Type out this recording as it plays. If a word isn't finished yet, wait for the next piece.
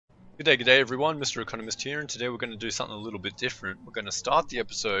Good day everyone, MrEconomist here, and today we're going to do something a little bit different. We're going to start the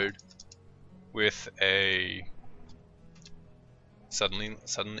episode with a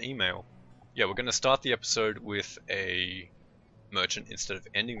sudden email. Yeah, we're going to start the episode with a merchant instead of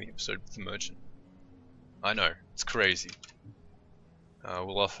ending the episode with a merchant. I know, it's crazy.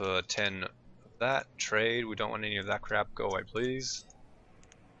 We'll offer 10 of that. Trade, we don't want any of that crap. Go away, please.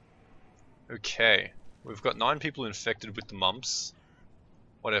 Okay, we've got 9 people infected with the mumps.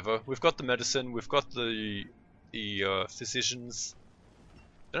 Whatever. We've got the medicine. We've got the physicians.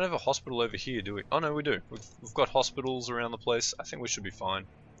 We don't have a hospital over here, do we? Oh no, we do. We've got hospitals around the place. I think we should be fine.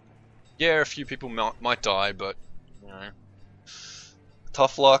 Yeah, a few people might die, but you know,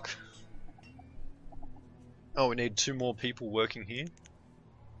 tough luck. Oh, we need 2 more people working here.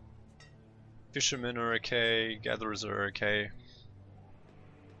 Fishermen are okay. Gatherers are okay.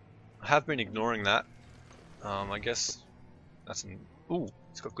 I have been ignoring that. I guess that's an. Ooh,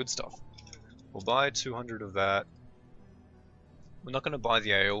 it's got good stuff. We'll buy 200 of that. We're not going to buy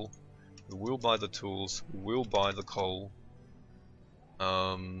the ale. We will buy the tools. We will buy the coal.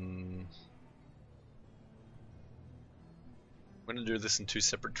 I'm going to do this in 2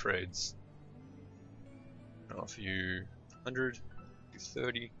 separate trades. I'll offer you 100, you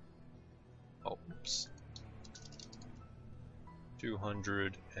 30. Oh, oops.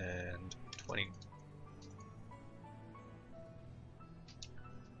 220.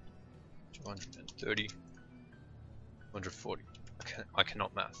 230, 240. I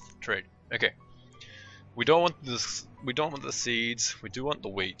cannot math. Trade. Okay. We don't want this. We don't want the seeds. We do want the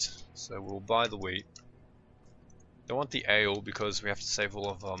wheat. So we'll buy the wheat. Don't want the ale because we have to save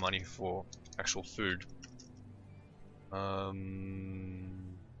all of our money for actual food.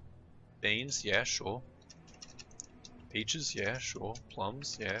 Beans, yeah, sure. Peaches, yeah, sure.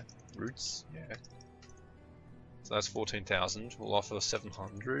 Plums, yeah. Roots, yeah. So that's 14,000. We'll offer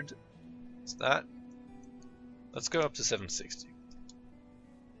 700. That. Let's go up to 760.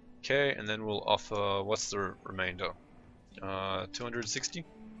 Okay, and then we'll offer, what's the remainder? 260?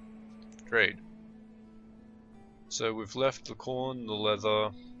 Trade. So we've left the corn, the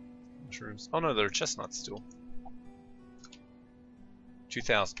leather, mushrooms. Oh no, there are chestnuts still.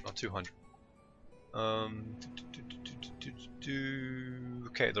 2,000, not 200.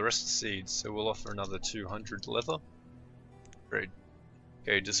 Okay, the rest of the seeds. So we'll offer another 200 leather. Trade.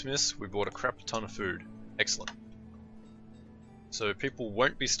 Okay, dismiss. We bought a crap ton of food. Excellent. So people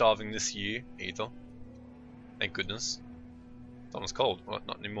won't be starving this year either. Thank goodness. Summer's cold. Well,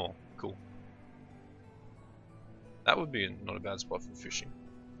 not anymore. Cool. That would be not a bad spot for fishing.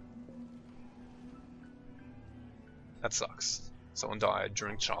 That sucks. Someone died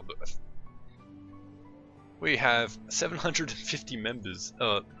during childbirth. We have 750 members,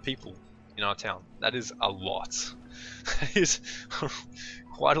 people in our town. That is a lot. That is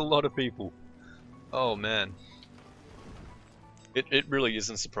quite a lot of people. Oh man. It really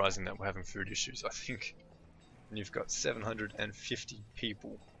isn't surprising that we're having food issues, I think. And you've got 750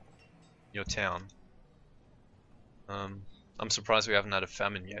 people in your town. I'm surprised we haven't had a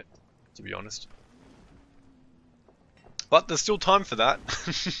famine yet, to be honest. But there's still time for that.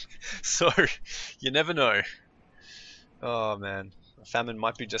 So, you never know. Oh man, a famine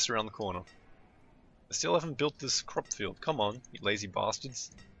might be just around the corner. I still haven't built this crop field. Come on, you lazy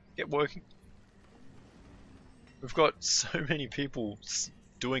bastards. Get working. We've got so many people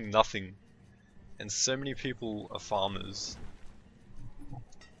doing nothing. And so many people are farmers.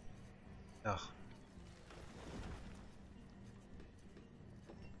 Ugh.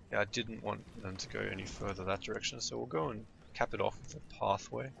 Yeah, I didn't want them to go any further that direction, so we'll go and cap it off with a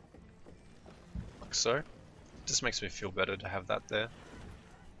pathway. Like so. It just makes me feel better to have that there.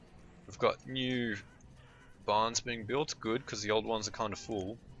 We've got new barns being built, good, because the old ones are kind of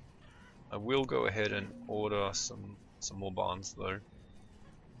full. I will go ahead and order some more barns though.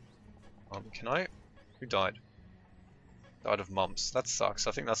 Can I? Who died? Died of mumps. That sucks.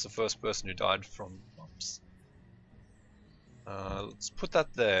 I think that's the first person who died from mumps. Let's put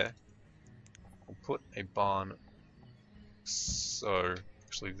that there. We'll put a barn. So,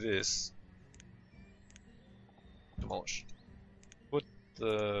 actually this. Demolish. Put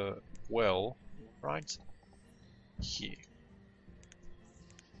the well right here.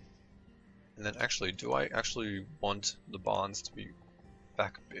 And then actually, do I actually want the barns to be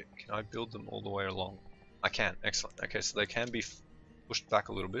back a bit? Can I build them all the way along? I can, excellent. Okay, so they can be pushed back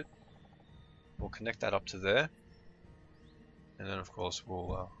a little bit. We'll connect that up to there. And then of course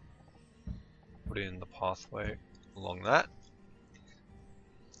we'll put in the pathway along that.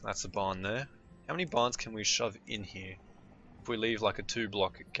 That's a barn there. How many barns can we shove in here? If we leave like a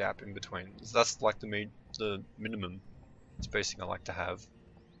 2-block gap in between. That's like the minimum spacing I like to have.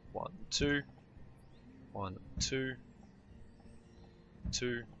 1, 2. 1, 2.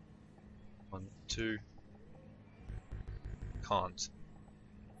 2. 1, 2. Can't.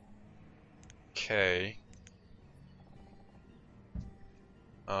 Okay.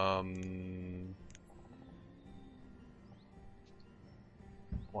 1.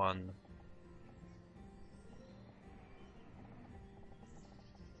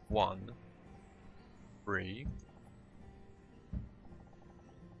 1. 3.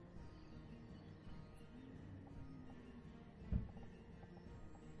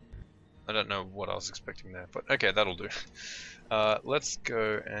 I don't know what I was expecting there, but okay, that'll do. Let's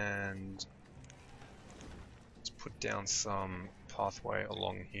go and let's put down some pathway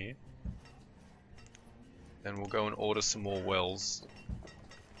along here. Then we'll go and order some more wells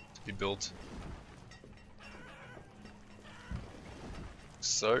to be built.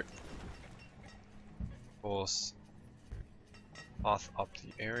 So, of course, path up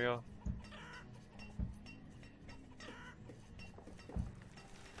the area.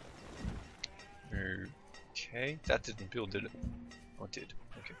 Okay, that didn't build, did it? Oh, it did.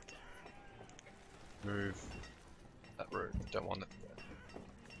 Okay. Move that road. Don't want that.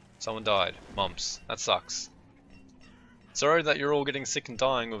 Someone died. Mumps. That sucks. Sorry that you're all getting sick and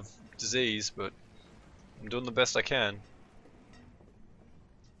dying of disease, but I'm doing the best I can.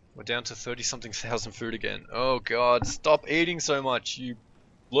 We're down to 30-something thousand food again. Oh god, stop eating so much, you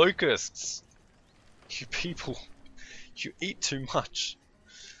locusts! You people, you eat too much.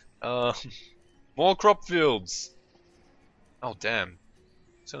 More crop fields! Oh damn,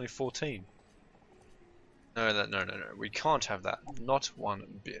 it's only 14. No, we can't have that. Not one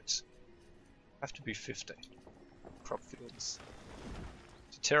bit. Have to be 15. Crop fields.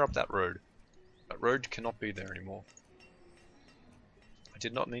 To tear up that road. That road cannot be there anymore. I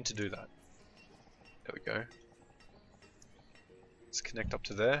did not mean to do that. There we go. Let's connect up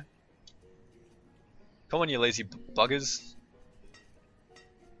to there. Come on, you lazy buggers.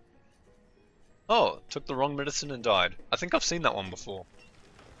 Oh, took the wrong medicine and died. I think I've seen that one before.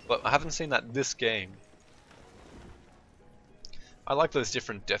 But I haven't seen that this game. I like those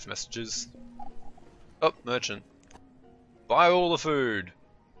different death messages. Oh, merchant. Buy all the food.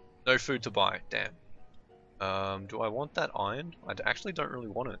 No food to buy, damn. Do I want that iron? I actually don't really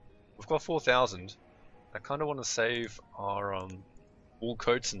want it. We've got 4,000. I kind of want to save our wool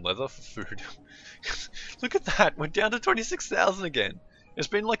coats and leather for food. Look at that, we're down to 26,000 again. It's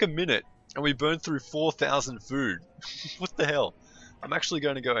been like a minute and we burned through 4,000 food. What the hell? I'm actually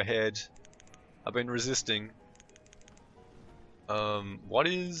going to go ahead. I've been resisting. What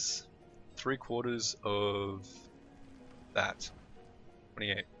is 3/4 of that?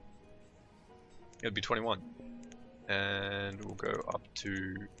 28. It'll be 21. And we'll go up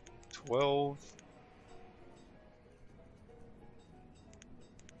to 12.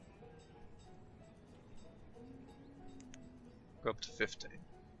 Go up to 15.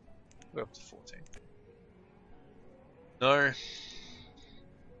 Go up to 14. No.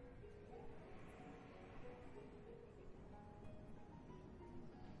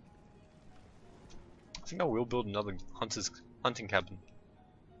 I think I will build another hunting cabin.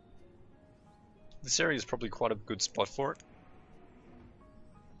 This area is probably quite a good spot for it.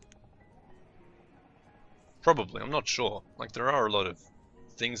 Probably, I'm not sure. Like, there are a lot of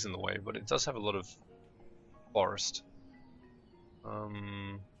things in the way, but it does have a lot of forest.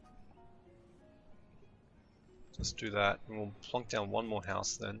 Let's do that, and we'll plonk down one more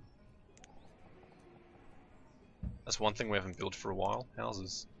house then. That's one thing we haven't built for a while,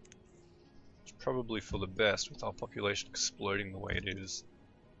 houses. It's probably for the best with our population exploding the way it is.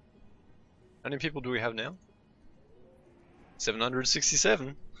 How many people do we have now?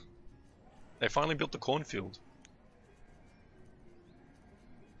 767. They finally built the cornfield.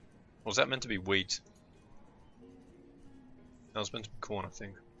 Or was that meant to be wheat? That was meant to be corn, I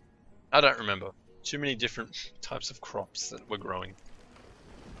think. I don't remember. Too many different types of crops that we're growing.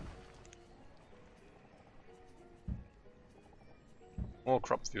 More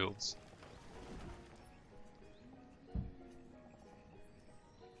crop fields.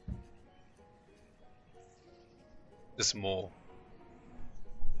 This more.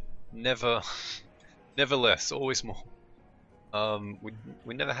 Never less, always more.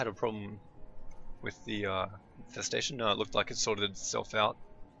 We never had a problem with the infestation. No, it looked like it sorted itself out.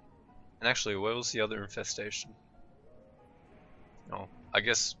 And actually, where was the other infestation? Oh, I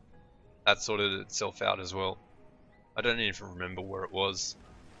guess that sorted itself out as well. I don't even remember where it was.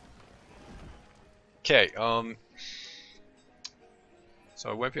 Okay, so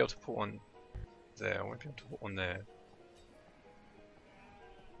I won't be able to put one there. I won't be able to put one there.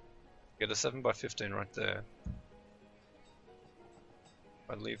 Get a 7x15 right there.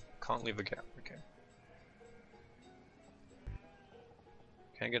 Can't leave a gap, okay.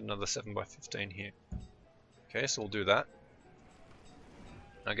 Can get another 7 by 15 here. Okay, so we'll do that.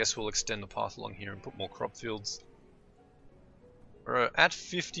 I guess we'll extend the path along here and put more crop fields. We're at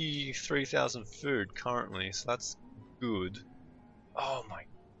 53,000 food currently, so that's good. Oh my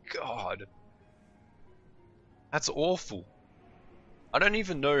god. That's awful. I don't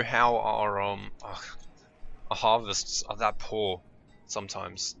even know how our harvests are that poor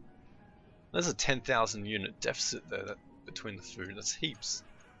sometimes. There's a 10,000 unit deficit there between the food. That's heaps.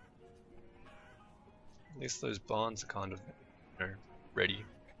 At least those barns are kind of, you know, ready.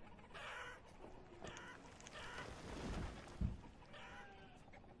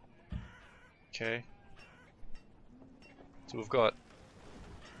 Okay. So we've got,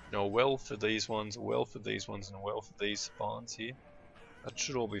 you know, a well for these ones, a well for these ones, and a well for these barns here. That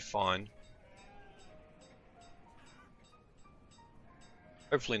should all be fine.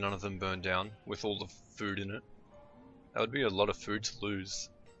 Hopefully none of them burn down with all the food in it. That would be a lot of food to lose.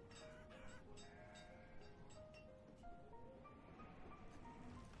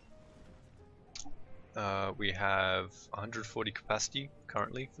 We have 140 capacity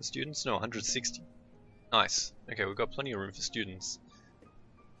currently for students. No, 160. Nice. Okay, we've got plenty of room for students.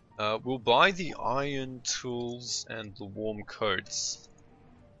 We'll buy the iron tools and the warm coats,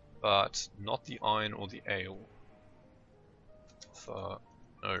 but not the iron or the ale. For,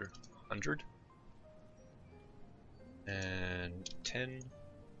 no, 100. And 10.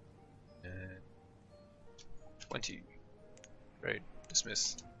 And 20. Great.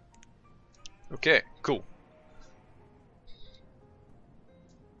 Dismiss. Okay, cool.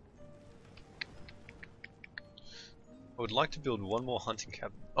 I would like to build one more hunting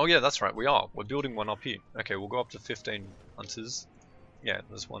cabin. Oh yeah, that's right, we are. We're building one up here. Okay, we'll go up to 15 hunters. Yeah,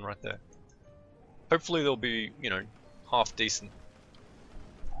 there's one right there. Hopefully they'll be, you know, half decent.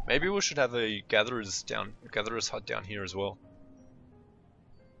 Maybe we should have a gatherer's hut down here as well.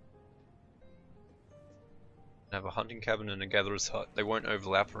 Have a hunting cabin and a gatherer's hut. They won't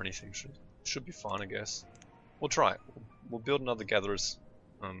overlap or anything. Should be fine, I guess. We'll try it. We'll build another gatherer's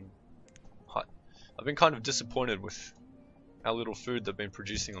hut. I've been kind of disappointed with how little food they've been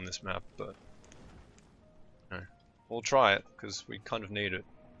producing on this map, but no, we'll try it because we kind of need it.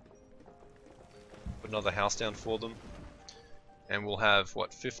 Put another house down for them, and we'll have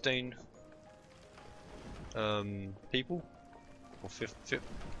what, 15 people, or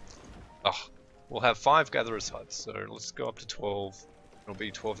we'll have 5 gatherers huts. So let's go up to 12. It'll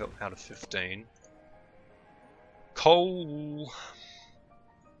be 12 out of 15. Coal.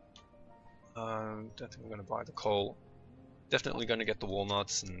 Don't think we're going to buy the coal. Definitely going to get the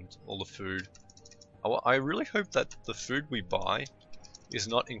walnuts and all the food. I really hope that the food we buy is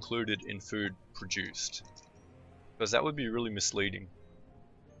not included in food produced, because that would be really misleading.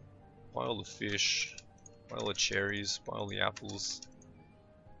 Buy all the fish, buy all the cherries, buy all the apples,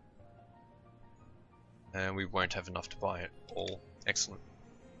 and we won't have enough to buy it all. Excellent.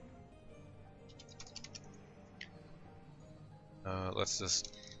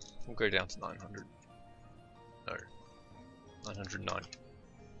 We'll go down to 900. No. 990.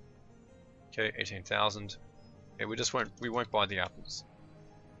 Okay, 18,000. Okay, we won't buy the apples.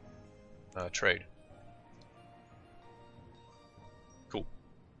 Trade. Cool.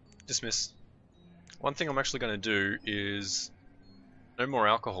 Dismiss. One thing I'm actually going to do is no more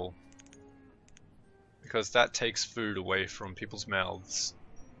alcohol, because that takes food away from people's mouths.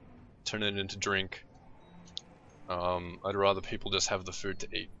 Turn it into drink. I'd rather people just have the food to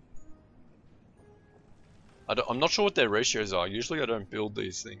eat. I'm not sure what their ratios are. Usually I don't build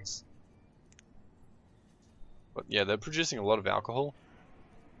these things. But yeah, they're producing a lot of alcohol.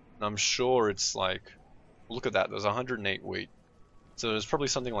 And I'm sure it's like, look at that, there's 108 wheat. So there's probably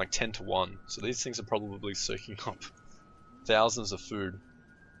something like 10 to 1. So these things are probably soaking up thousands of food.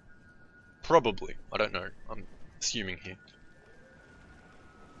 Probably. I don't know. I'm assuming here.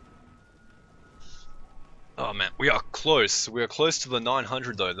 Oh man, we are close. We are close to the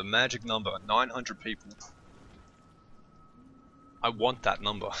 900 though, the magic number. 900 people. I want that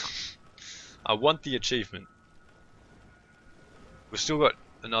number. I want the achievement. We've still got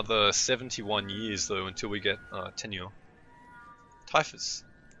another 71 years though until we get tenure. Typhus.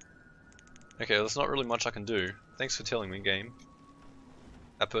 Okay, there's not really much I can do. Thanks for telling me, game.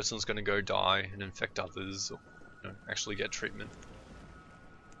 That person's gonna go die and infect others, or actually get treatment.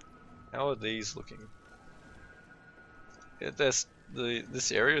 How are these looking? Yeah, this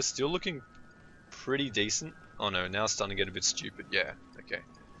area is still looking pretty decent. Oh no, now it's starting to get a bit stupid. Yeah, okay.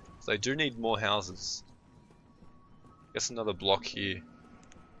 So they do need more houses. Guess another block here.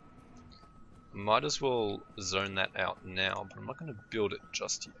 Might as well zone that out now, but I'm not going to build it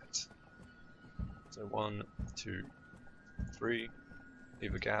just yet. So 1, 2, 3,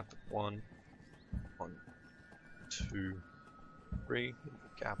 leave a gap, 1, 1, 2, 3, leave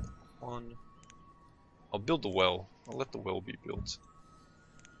a gap, 1. I'll build the well. I'll let the well be built.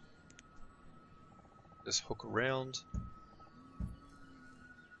 Just hook around.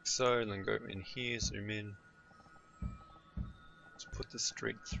 So, and then go in here, zoom in. Just put the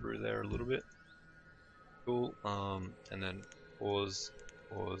streak through there a little bit. Cool. And then pause,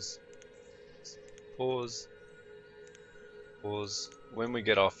 pause, pause, pause. When we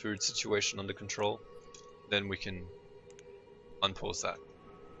get our food situation under control, then we can unpause that.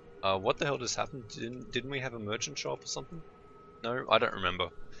 What the hell just happened? Didn't we have a merchant shop or something? No, I don't remember.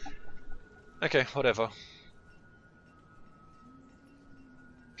 Okay, whatever.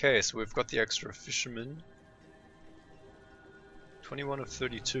 Okay, so we've got the extra fishermen. 21 of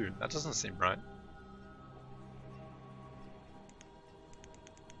 32. That doesn't seem right.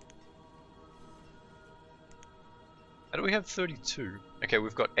 How do we have 32? Okay,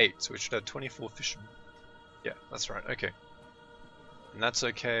 we've got 8, so we should have 24 fishermen. Yeah, that's right, okay. And that's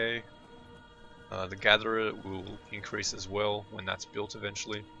okay. The gatherer will increase as well when that's built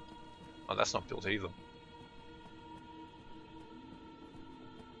eventually. Oh, that's not built either.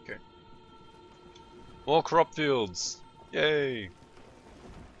 Okay. More crop fields! Yay!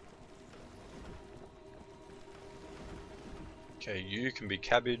 Okay, you can be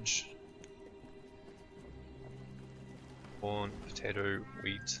cabbage. Corn, potato,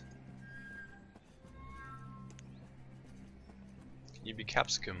 wheat. Can you be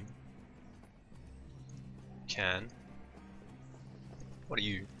capsicum? Can. What are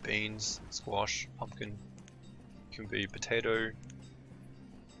you? Beans, squash, pumpkin. You can be potato.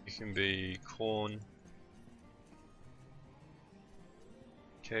 You can be corn.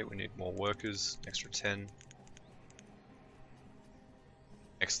 Okay, we need more workers. Extra 10.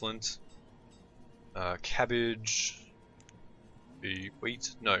 Excellent. Cabbage. Be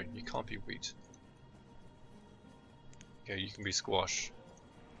wheat? No, you can't be wheat. Okay, you can be squash.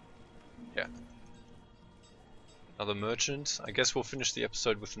 Yeah. Another merchant. I guess we'll finish the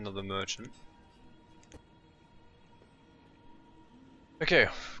episode with another merchant. Okay,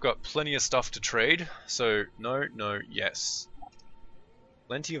 we've got plenty of stuff to trade. So, no, no, yes.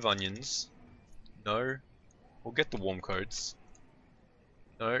 Plenty of onions. No. We'll get the warm coats.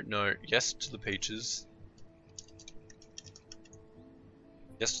 No, no, yes to the peaches.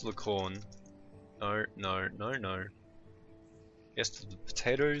 Yes to the corn. No, no, no, no. Yes to the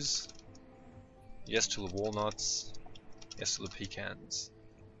potatoes. Yes to the walnuts. Yes to the pecans.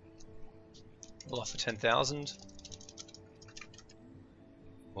 We'll offer 10,000.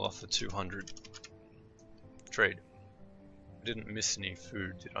 We'll offer 200. Trade. I didn't miss any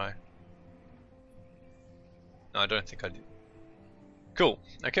food, did I? No, I don't think I did. Cool.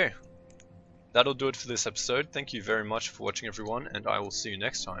 Okay. That'll do it for this episode. Thank you very much for watching, everyone, and I will see you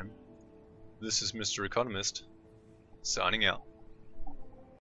next time. This is Mr. Economist, signing out.